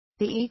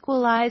The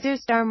Equalizer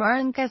star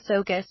Marton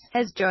Csokas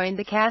has joined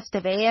the cast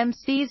of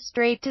AMC's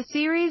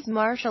straight-to-series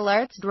martial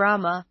arts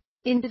drama,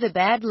 Into the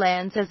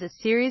Badlands as a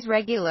series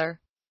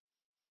regular.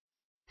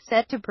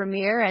 Set to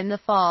premiere in the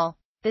fall,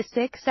 the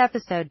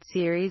 6-episode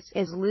series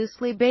is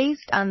loosely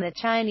based on the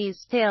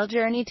Chinese tale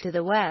Journey to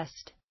the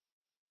West.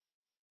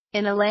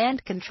 In a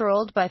land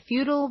controlled by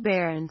feudal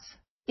barons,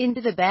 Into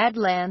the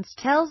Badlands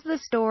tells the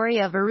story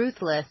of a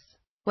ruthless,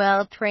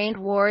 well-trained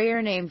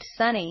warrior named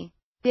Sunny,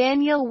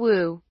 Daniel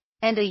Wu,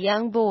 and a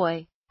young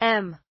boy,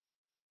 M.K.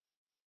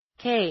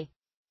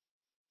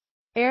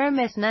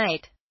 Aramis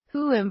Knight,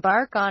 who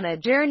embark on a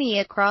journey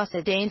across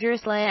a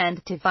dangerous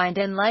land to find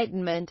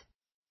enlightenment.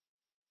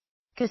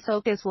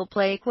 Csokas will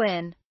play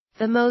Quinn,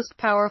 the most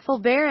powerful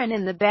baron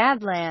in the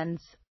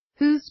Badlands,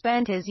 who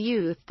spent his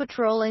youth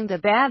patrolling the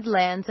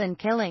Badlands and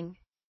killing.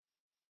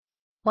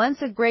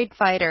 Once a great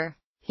fighter,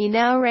 he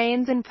now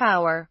reigns in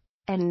power,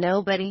 and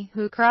nobody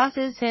who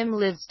crosses him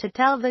lives to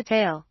tell the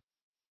tale.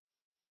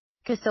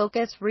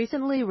 Csokas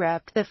recently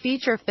wrapped the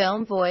feature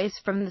film Voice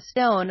from the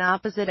Stone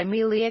opposite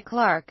Emilia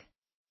Clarke.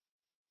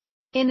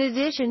 In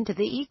addition to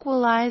The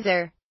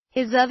Equalizer,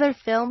 his other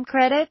film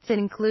credits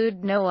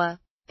include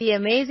Noah, The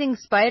Amazing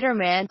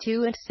Spider-Man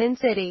 2 and Sin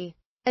City,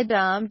 A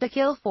Dame to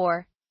Kill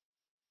For.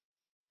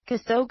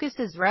 Csokas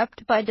is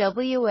repped by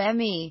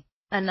WME,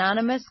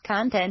 Anonymous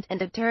Content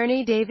and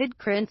attorney David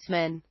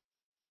Krinsman.